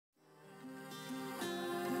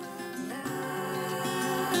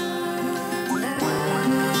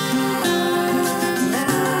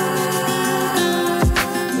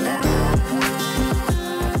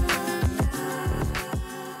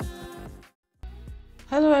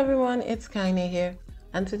Hello everyone, it's Kaine here,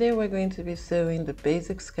 and today we're going to be sewing the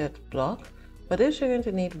basic skirt block. For this you're going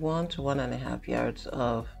to need 1 to 1.5 yards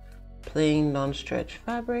of plain non-stretch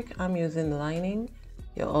fabric. I'm using lining.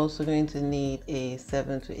 You're also going to need a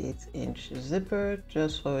 7 to 8 inch zipper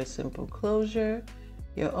just for a simple closure.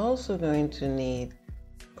 You're also going to need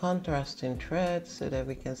contrasting threads so that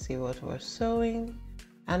we can see what we're sewing.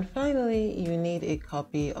 And finally, you need a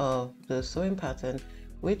copy of the sewing pattern,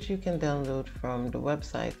 which you can download from the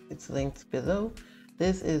website. It's linked below.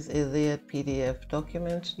 This is a layered PDF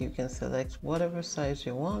document. You can select whatever size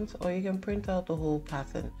you want, or you can print out the whole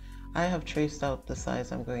pattern. I have traced out the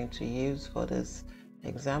size I'm going to use for this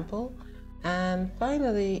example. And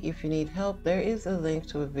finally, if you need help, there is a link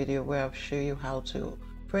to a video where I'll show you how to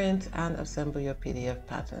print and assemble your PDF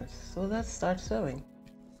patterns. So let's start sewing.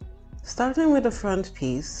 Starting with the front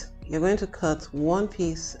piece, you're going to cut one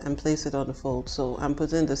piece and place it on the fold. So I'm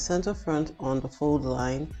putting the center front on the fold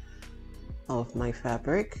line of my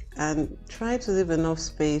fabric, and try to leave enough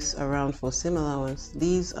space around for seam allowance.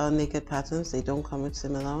 These are naked patterns, they don't come with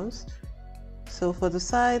seam allowance. So for the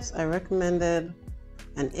sides, I recommended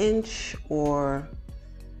 1 inch or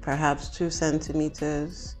perhaps 2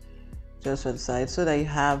 centimeters just for the sides, so that you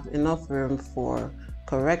have enough room for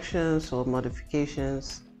corrections or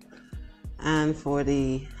modifications. And for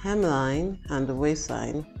the hemline and the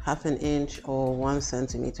waistline, 1/2 inch or 1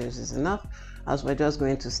 centimeter is enough, as we're just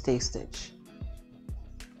going to stay stitch.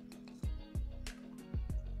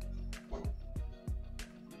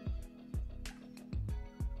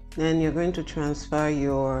 Then you're going to transfer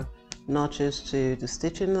your notches to the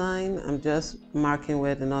stitching line. I'm just marking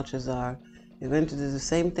where the notches are. You're going to do the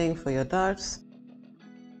same thing for your darts.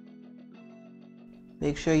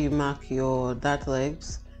 Make sure you mark your dart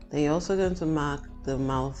legs. Then you're also going to mark the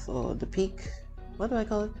mouth, or the peak, what do I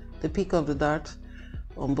call it? The peak of the dart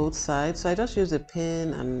on both sides. So I just use a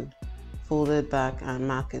pin and fold it back and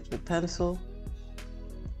mark it with pencil.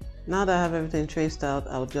 Now that I have everything traced out,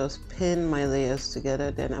 I'll just pin my layers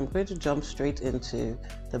together. Then I'm going to jump straight into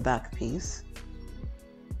the back piece.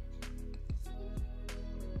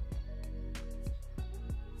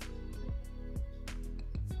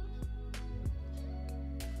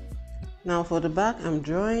 Now for the back, I'm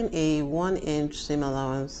drawing a 1 inch seam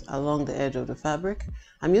allowance along the edge of the fabric.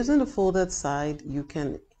 I'm using the folded side. You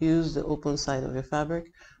can use the open side of your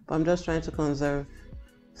fabric, but I'm just trying to conserve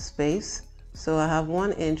space. So I have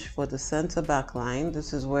 1 inch for the center back line.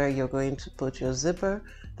 This is where you're going to put your zipper.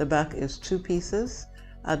 The back is 2 pieces.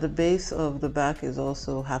 At the base of the back is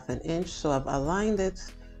also 1/2 inch. So I've aligned it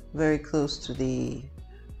very close to the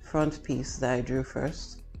front piece that I drew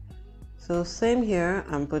first. So same here,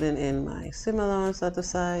 I'm putting in my seam allowance at the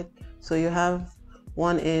side. So you have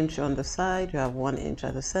 1 inch on the side, you have 1 inch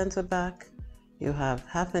at the center back, you have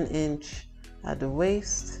 1/2 inch at the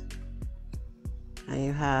waist, and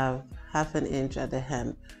you have 1/2 inch at the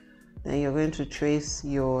hem. Then you're going to trace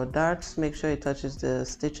your darts, make sure it touches the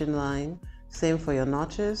stitching line. Same for your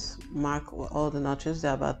notches, mark all the notches,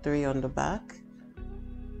 there are about 3 on the back.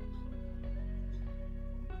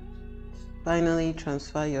 Finally,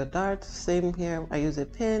 transfer your dart. Same here, I use a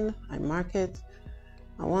pin, I mark it,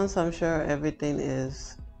 and once I'm sure everything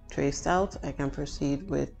is traced out, I can proceed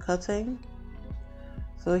with cutting.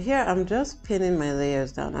 So here I'm just pinning my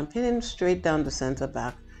layers down. I'm pinning straight down the center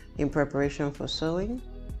back in preparation for sewing.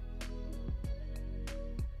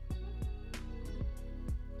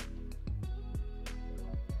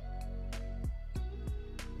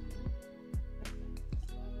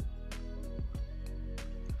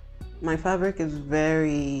 My fabric is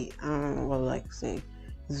very,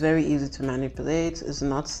 it's very easy to manipulate. It's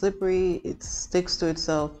not slippery, it sticks to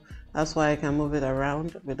itself. That's why I can move it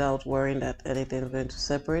around without worrying that anything is going to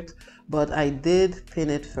separate. But I did pin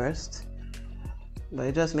it first, but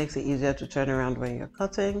it just makes it easier to turn around when you're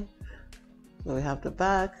cutting. So we have the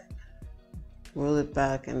back, roll it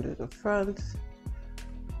back and do the front.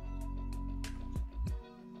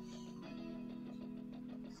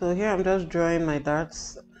 So here I'm just drawing my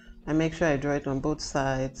darts. I make sure I draw it on both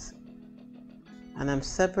sides, and I'm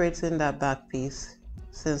separating that back piece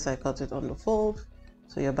since I cut it on the fold.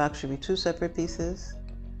 So your back should be 2 separate pieces.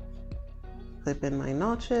 Clip in my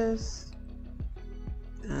notches,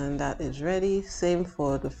 and that is ready. Same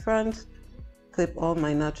for the front, clip all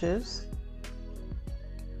my notches.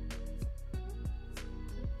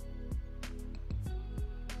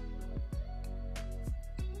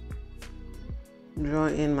 Draw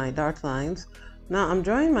in my dart lines. Now I'm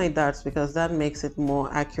drawing my darts because that makes it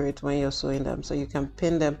more accurate when you're sewing them, so you can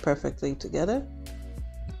pin them perfectly together.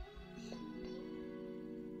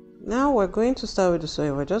 Now we're going to start with the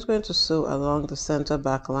sewing. We're just going to sew along the center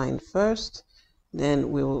back line first.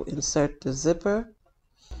 Then we'll insert the zipper.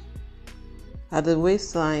 At the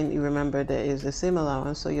waistline, you remember there is a seam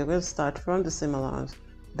allowance, so you're going to start from the seam allowance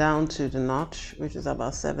down to the notch, which is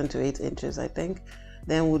about 7 to 8 inches, I think.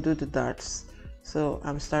 Then we'll do the darts. So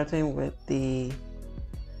I'm starting with the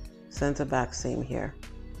center back seam here.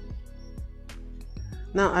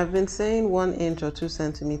 Now I've been saying 1 inch or 2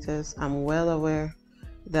 centimeters. I'm well aware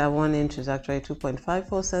that 1 inch is actually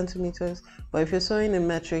 2.54 centimeters, but if you're sewing in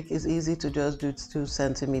metric, it's easy to just do 2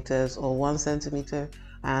 centimeters or 1 centimeter.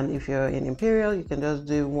 And if you're in imperial, you can just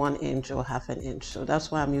do 1 inch or half an inch. So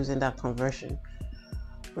that's why I'm using that conversion.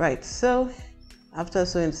 Right, so after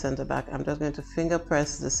sewing the center back, I'm just going to finger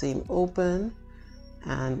press the seam open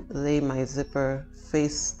and lay my zipper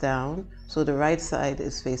face down. So the right side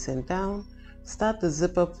is facing down. Start the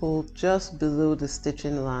zipper pull just below the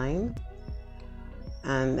stitching line.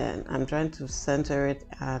 And then I'm trying to center it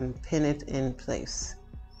and pin it in place.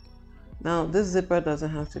 Now this zipper doesn't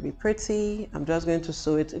have to be pretty. I'm just going to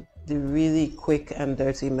sew it the really quick and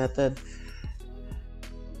dirty method.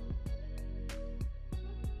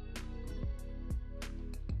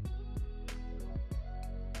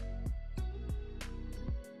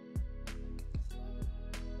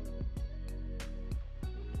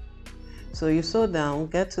 So you sew down,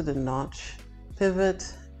 get to the notch,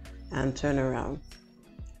 pivot, and turn around.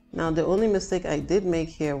 Now the only mistake I did make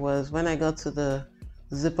here was when I got to the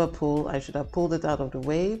zipper pull, I should have pulled it out of the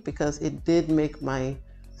way because it did make my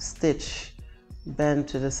stitch bend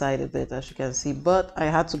to the side a bit, as you can see, but I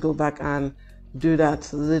had to go back and do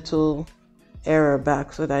that little error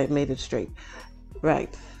back so that I made it straight.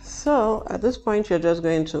 Right, so at this point you're just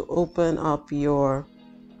going to open up your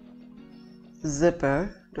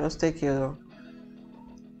zipper. Just take your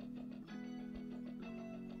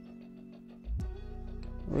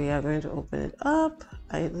we are going to open it up.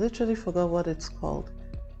 I literally forgot what it's called.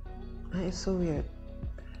 It's so weird.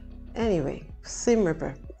 Anyway, seam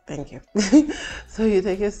ripper. Thank you. So you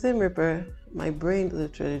take your seam ripper. My brain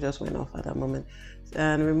literally just went off at that moment.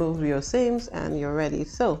 And remove your seams and you're ready.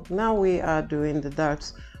 So now we are doing the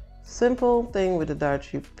darts. Simple thing with the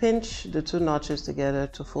darts. You pinch the 2 notches together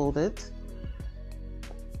to fold it.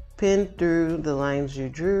 Pin through the lines you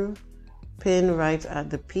drew. Pin right at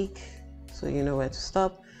the peak so you know where to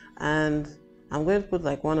stop. And I'm going to put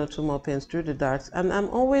like 1 or 2 more pins through the darts, and I'm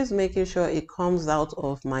always making sure it comes out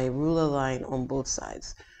of my ruler line on both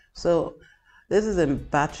sides. So this is a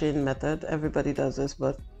batching method. Everybody does this,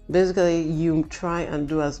 but basically you try and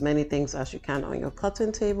do as many things as you can on your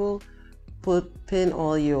cutting table. Pin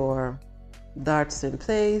all your darts in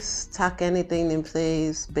place, tack anything in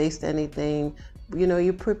place, baste anything. You know,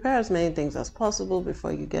 you prepare as many things as possible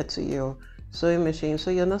before you get to your sewing machine,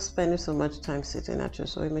 so you're not spending so much time sitting at your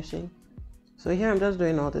sewing machine. So here I'm just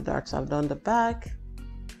doing all the darts. I've done the back.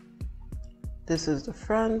 This is the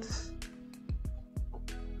front.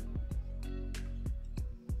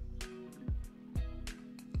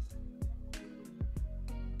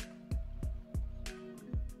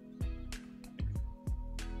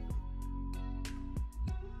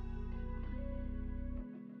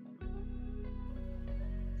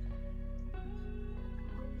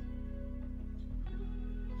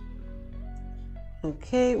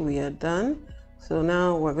 Okay, we are done. So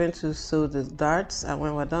now we're going to sew the darts, and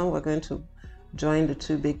when we're done, we're going to join the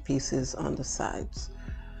 2 big pieces on the sides.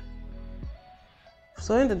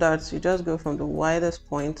 Sewing the darts, you just go from the widest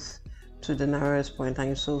point to the narrowest point and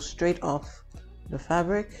you sew straight off the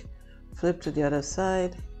fabric, flip to the other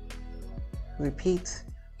side, repeat,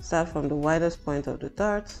 start from the widest point of the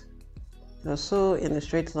dart, just sew in a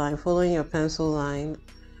straight line, following your pencil line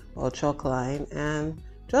or chalk line, and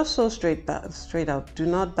just sew straight out. Do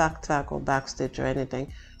not back tack or back stitch or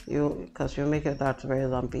anything, because you'll make your darts very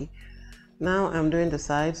lumpy. Now I'm doing the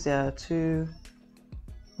sides. There are 2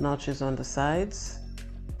 notches on the sides.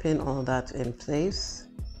 Pin all that in place.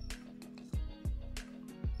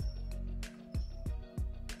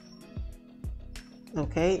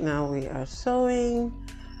 Okay, now we are sewing,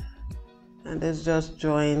 and this just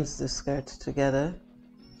joins the skirt together.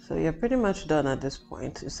 So you're pretty much done at this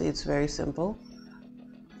point. You see, it's very simple.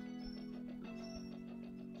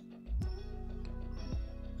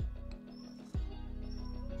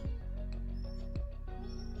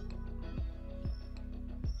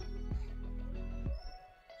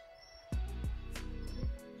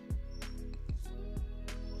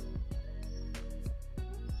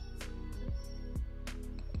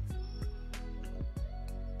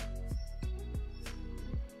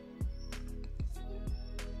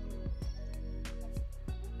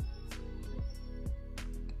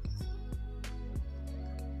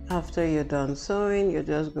 After you're done sewing, you're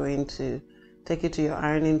just going to take it to your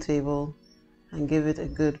ironing table and give it a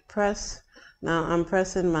good press. Now I'm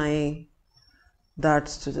pressing my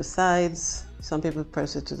darts to the sides. Some people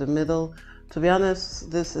press it to the middle. To be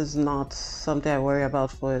honest, this is not something I worry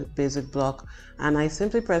about for a basic block, and I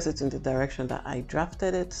simply press it in the direction that I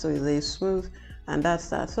drafted it so it lays smooth, and that's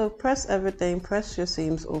that. So press everything, press your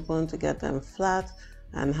seams open to get them flat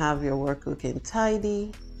and have your work looking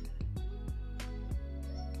tidy.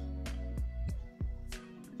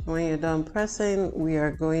 When you're done pressing, we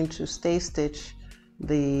are going to stay stitch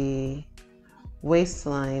the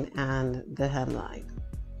waistline and the hemline.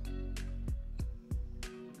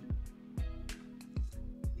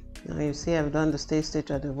 Now you see I've done the stay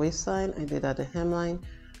stitch at the waistline, I did at the hemline,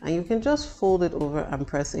 and you can just fold it over and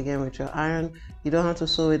press again with your iron. You don't have to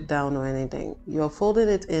sew it down or anything. You're folding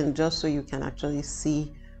it in just so you can actually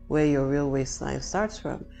see where your real waistline starts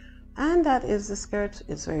from. And that is the skirt.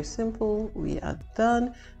 It's very simple. We are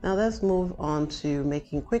done. Now let's move on to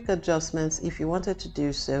making quick adjustments if you wanted to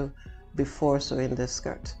do so before sewing this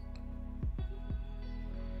skirt.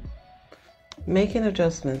 Making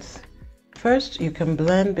adjustments. First, you can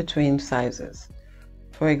blend between sizes.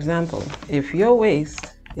 For example, if your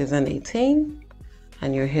waist is an 18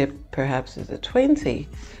 and your hip perhaps is a 20,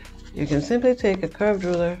 you can simply take a curved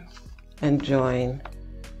ruler and join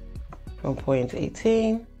from point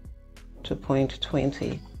 18 to point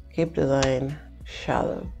 20. Keep the line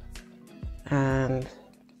shallow and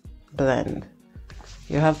blend.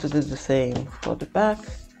 You have to do the same for the back.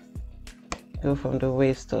 Go from the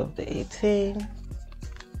waist of the 18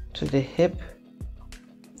 to the hip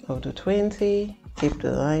of the 20. Keep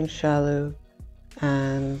the line shallow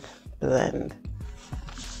and blend.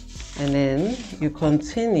 And then you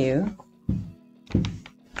continue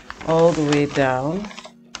all the way down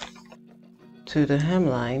to the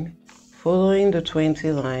hemline, following the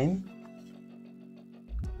 20 line,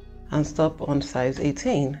 and stop on size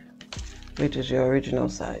 18, which is your original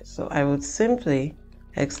size. So I would simply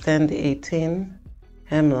extend the 18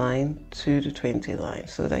 hemline to the 20 line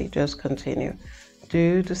so that you just continue.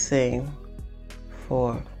 Do the same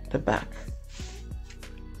for the back.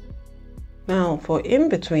 Now for in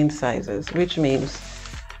between sizes, which means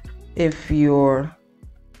if your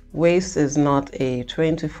waist is not a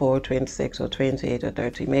 24, 26, or 28 or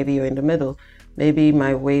 30, maybe you're in the middle. Maybe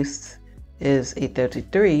my waist is a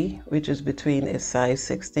 33, which is between a size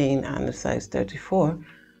 16 and a size 34.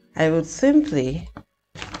 I would simply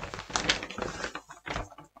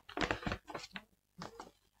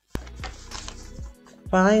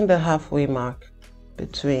find the halfway mark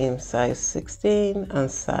between size 16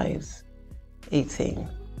 and size 18.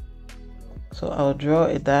 So I'll draw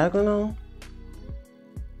a diagonal,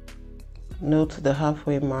 note the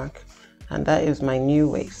halfway mark, and that is my new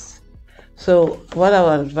waist. So what I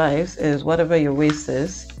would advise is whatever your waist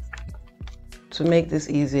is, to make this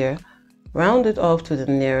easier, round it off to the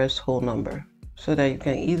nearest whole number so that you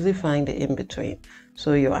can easily find the in between.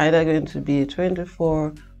 So you're either going to be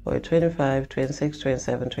 24 or 25, 26,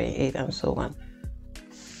 27, 28, and so on.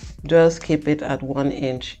 Just keep it at 1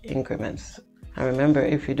 inch increments. And remember,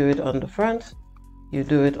 if you do it on the front, you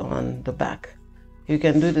do it on the back. You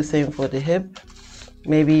can do the same for the hip.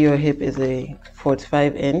 Maybe your hip is a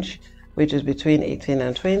 45 inch, which is between 18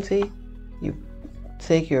 and 20. You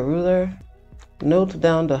take your ruler, note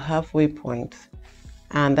down the halfway point,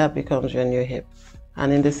 and that becomes your new hip.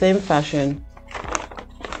 And in the same fashion,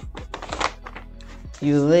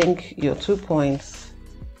 you link your 2 points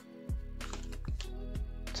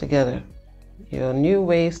together. Your new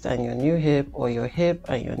waist and your new hip, or your hip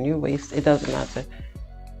and your new waist, it doesn't matter.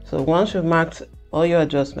 So once you've marked all your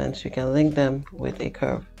adjustments, you can link them with a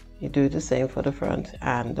curve. You do the same for the front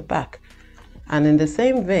and the back. And in the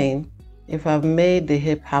same vein, if I've made the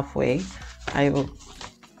hip halfway, I will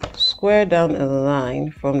square down a line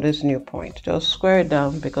from this new point. Just square it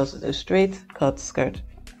down because it's a straight cut skirt.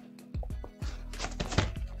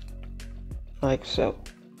 Like so.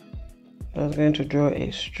 I was going to draw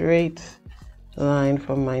a straight line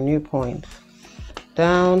from my new point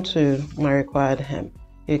down to my required hem.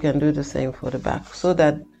 You can do the same for the back so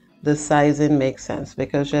that the sizing makes sense,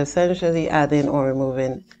 because you're essentially adding or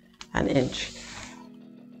removing an inch.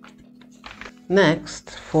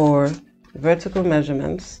 Next, for vertical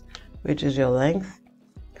measurements, which is your length,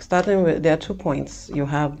 starting with, there are 2 points. You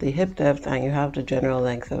have the hip depth and you have the general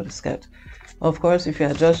length of the skirt. Of course, if you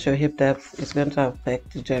adjust your hip depth, it's going to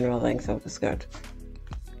affect the general length of the skirt.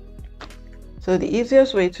 So the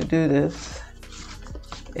easiest way to do this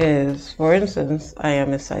is, for instance, I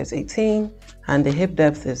am a size 18 and the hip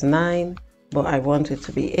depth is 9, but I want it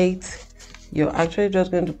to be 8. You're actually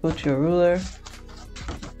just going to put your ruler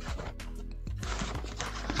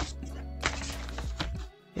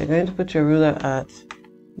You're going to put your ruler at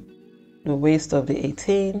the waist of the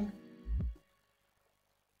 18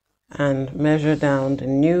 and measure down the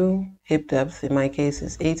new hip depth. In my case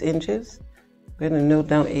is 8 inches. I'm going to note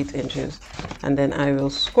down 8 inches, and then I will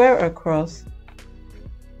square across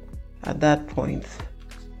at that point.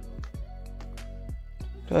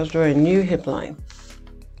 Just draw a new hip line.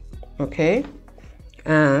 Okay,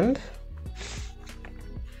 and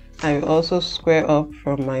I will also square up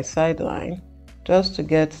from my side line just to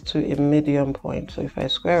get to a medium point. So if I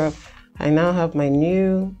square up, I now have my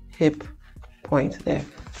new hip point there,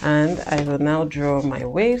 and I will now draw my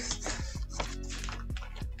waist.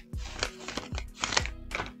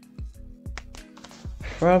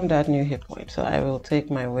 From that new hip point. So I will take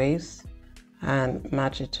my waist and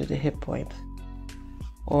match it to the hip point.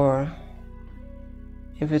 Or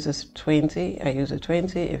if it's a 20, I use a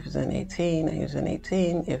 20. If it's an 18, I use an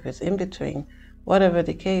 18. If it's in between, whatever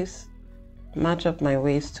the case, match up my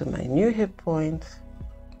waist to my new hip point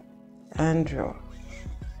and draw.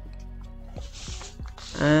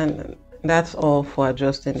 And that's all for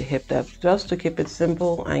adjusting the hip depth, just to keep it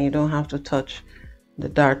simple and you don't have to touch the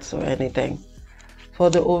darts or anything. For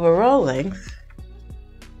the overall length,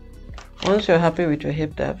 once you're happy with your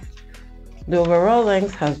hip depth, the overall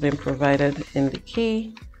length has been provided in the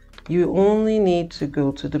key. You only need to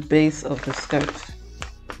go to the base of the skirt.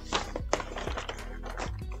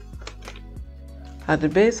 At the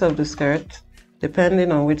base of the skirt,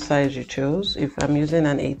 depending on which size you chose, if I'm using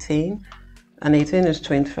an 18 is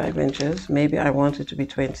 25 inches, maybe I want it to be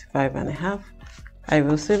 25.5, I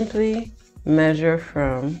will simply measure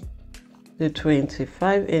from the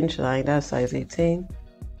 25-inch line, that's size 18,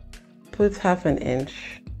 put half an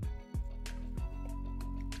inch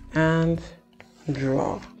and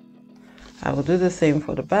draw. I will do the same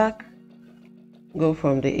for the back. Go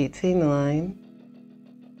from the 18 line,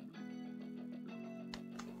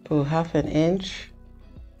 put half an inch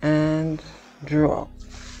and draw.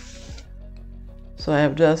 So I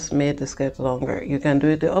have just made the skirt longer. You can do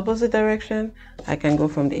it the opposite direction. I can go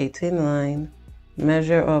from the 18 line,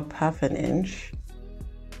 measure up half an inch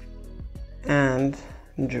and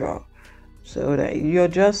draw, so that you're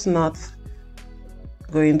just not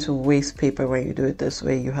going to waste paper when you do it this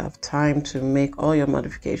way. You have time to make all your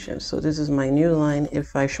modifications. So this is my new line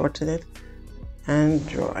if I shorten it, and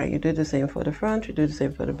draw. And you do the same for the front, you do the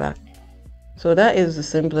same for the back. So that is the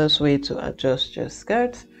simplest way to adjust your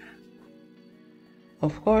skirt.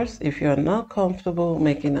 Of course, if you're not comfortable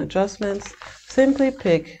making adjustments, simply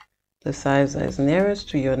pick the size that is nearest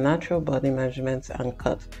to your natural body measurements and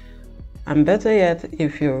cut. And better yet,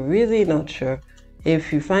 if you're really not sure,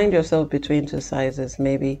 if you find yourself between two sizes,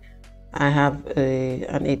 maybe I have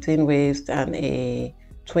an 18 waist and a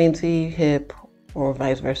 20 hip, or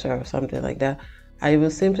vice versa, or something like that, I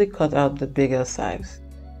will simply cut out the bigger size,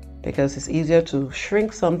 because it's easier to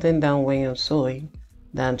shrink something down when you're sewing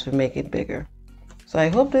than to make it bigger. So I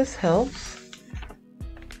hope this helps.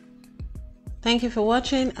 Thank you for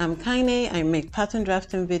watching. I'm Kaine. I make pattern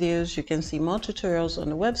drafting videos. You can see more tutorials on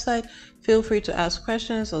the website. Feel free to ask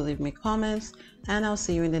questions or leave me comments, and I'll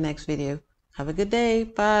see you in the next video. Have a good day.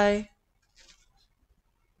 Bye.